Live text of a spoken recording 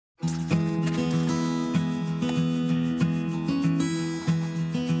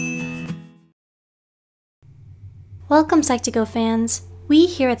Welcome Psych2Go fans! We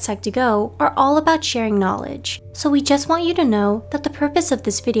here at Psych2Go are all about sharing knowledge, so we just want you to know that the purpose of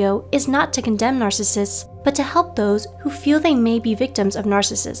this video is not to condemn narcissists, but to help those who feel they may be victims of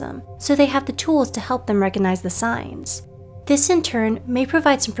narcissism, so they have the tools to help them recognize the signs. This in turn may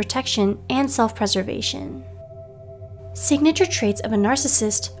provide some protection and self-preservation. Signature traits of a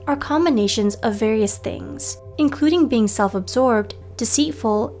narcissist are combinations of various things, including being self-absorbed,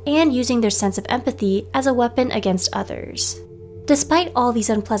 deceitful, and using their sense of empathy as a weapon against others. Despite all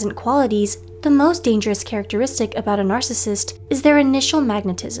these unpleasant qualities, the most dangerous characteristic about a narcissist is their initial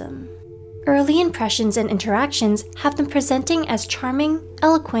magnetism. Early impressions and interactions have them presenting as charming,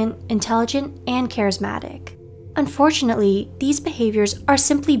 eloquent, intelligent, and charismatic. Unfortunately, these behaviors are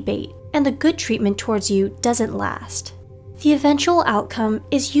simply bait, and the good treatment towards you doesn't last. The eventual outcome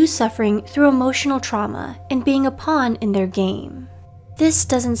is you suffering through emotional trauma and being a pawn in their game. This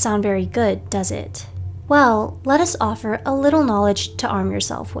doesn't sound very good, does it? Well, let us offer a little knowledge to arm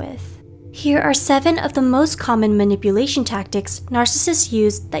yourself with. Here are 7 of the most common manipulation tactics narcissists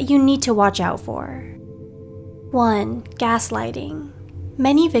use that you need to watch out for. 1. Gaslighting.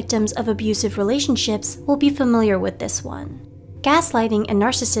 Many victims of abusive relationships will be familiar with this one. Gaslighting and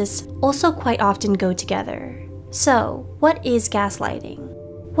narcissists also quite often go together. So, what is gaslighting?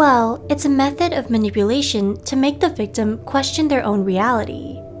 Well, it's a method of manipulation to make the victim question their own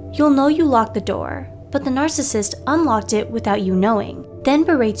reality. You'll know you locked the door, but the narcissist unlocked it without you knowing, then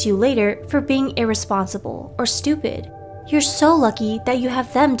berates you later for being irresponsible or stupid. You're so lucky that you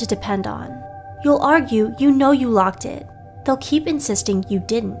have them to depend on. You'll argue you know you locked it. They'll keep insisting you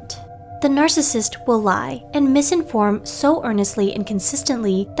didn't. The narcissist will lie and misinform so earnestly and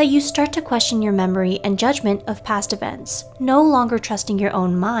consistently that you start to question your memory and judgment of past events, no longer trusting your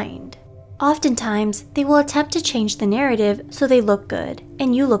own mind. Oftentimes, they will attempt to change the narrative so they look good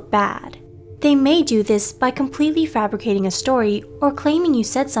and you look bad. They may do this by completely fabricating a story or claiming you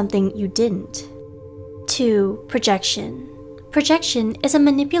said something you didn't. 2. Projection. Projection is a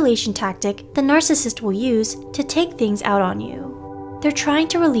manipulation tactic the narcissist will use to take things out on you. They're trying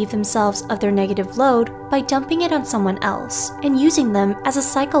to relieve themselves of their negative load by dumping it on someone else and using them as a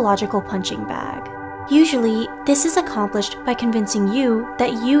psychological punching bag. Usually, this is accomplished by convincing you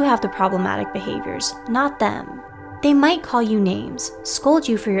that you have the problematic behaviors, not them. They might call you names, scold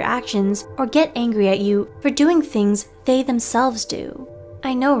you for your actions, or get angry at you for doing things they themselves do.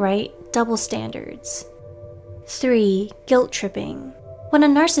 I know, right? Double standards. 3. Guilt tripping. When a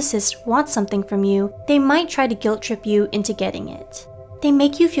narcissist wants something from you, they might try to guilt trip you into getting it. They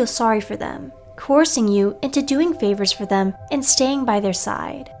make you feel sorry for them, coercing you into doing favors for them and staying by their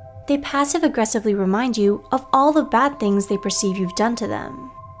side. They passive-aggressively remind you of all the bad things they perceive you've done to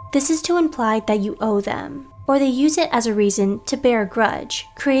them. This is to imply that you owe them, or they use it as a reason to bear a grudge,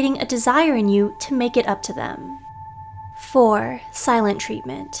 creating a desire in you to make it up to them. 4. Silent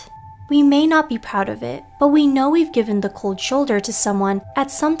treatment. We may not be proud of it, but we know we've given the cold shoulder to someone at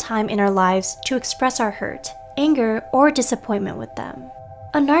some time in our lives to express our hurt, anger, or disappointment with them.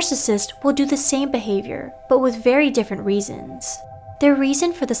 A narcissist will do the same behavior, but with very different reasons. Their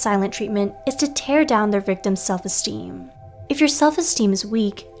reason for the silent treatment is to tear down their victim's self-esteem. If your self-esteem is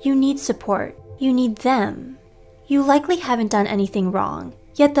weak, you need support. You need them. You likely haven't done anything wrong,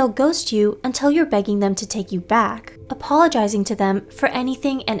 yet they'll ghost you until you're begging them to take you back, apologizing to them for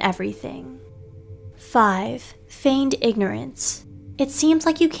anything and everything. 5. Feigned ignorance. It seems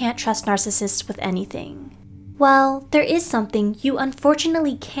like you can't trust narcissists with anything. Well, there is something you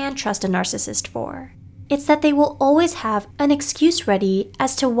unfortunately can trust a narcissist for. It's that they will always have an excuse ready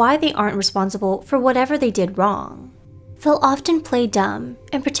as to why they aren't responsible for whatever they did wrong. They'll often play dumb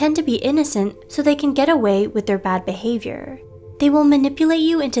and pretend to be innocent so they can get away with their bad behavior. They will manipulate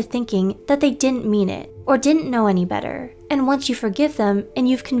you into thinking that they didn't mean it or didn't know any better, and once you forgive them and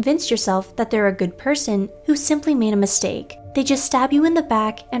you've convinced yourself that they're a good person who simply made a mistake, they just stab you in the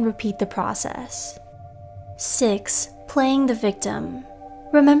back and repeat the process. 6. Playing the victim.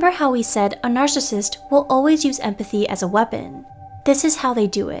 Remember how we said a narcissist will always use empathy as a weapon? This is how they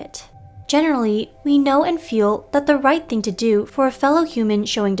do it. Generally, we know and feel that the right thing to do for a fellow human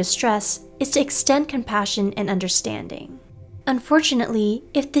showing distress is to extend compassion and understanding. Unfortunately,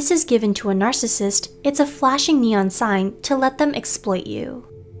 if this is given to a narcissist, it's a flashing neon sign to let them exploit you.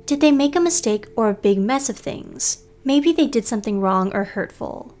 Did they make a mistake or a big mess of things? Maybe they did something wrong or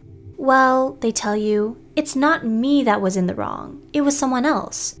hurtful. Well, they tell you, it's not me that was in the wrong, it was someone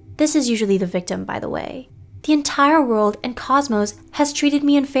else. This is usually the victim, by the way. The entire world and cosmos has treated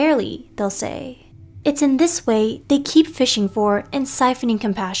me unfairly, they'll say. It's in this way they keep fishing for and siphoning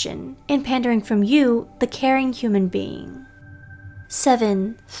compassion and pandering from you, the caring human being.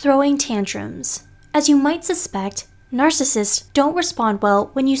 7. Throwing tantrums. As you might suspect, Narcissists don't respond well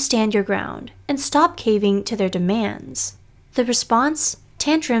when you stand your ground and stop caving to their demands. The response?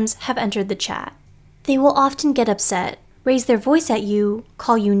 Tantrums have entered the chat. They will often get upset, raise their voice at you,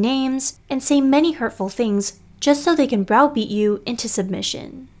 call you names, and say many hurtful things just so they can browbeat you into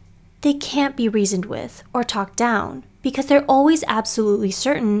submission. They can't be reasoned with or talked down because they're always absolutely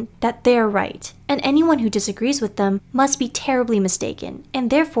certain that they're right, and anyone who disagrees with them must be terribly mistaken and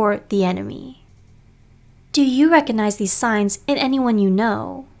therefore the enemy. Do you recognize these signs in anyone you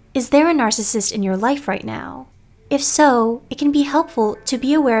know? Is there a narcissist in your life right now? If so, it can be helpful to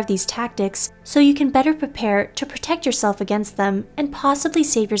be aware of these tactics so you can better prepare to protect yourself against them and possibly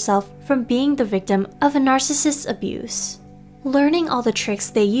save yourself from being the victim of a narcissist's abuse. Learning all the tricks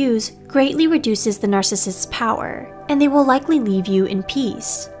they use greatly reduces the narcissist's power, and they will likely leave you in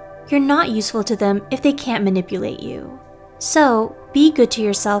peace. You're not useful to them if they can't manipulate you. So, be good to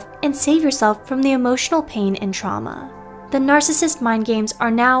yourself and save yourself from the emotional pain and trauma. The narcissist mind games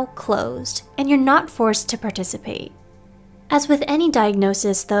are now closed, and you're not forced to participate. As with any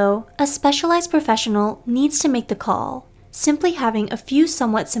diagnosis, though, a specialized professional needs to make the call. Simply having a few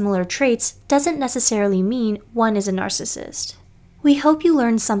somewhat similar traits doesn't necessarily mean one is a narcissist. We hope you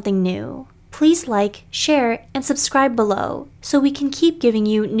learned something new. Please like, share, and subscribe below so we can keep giving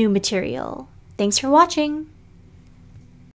you new material. Thanks for watching!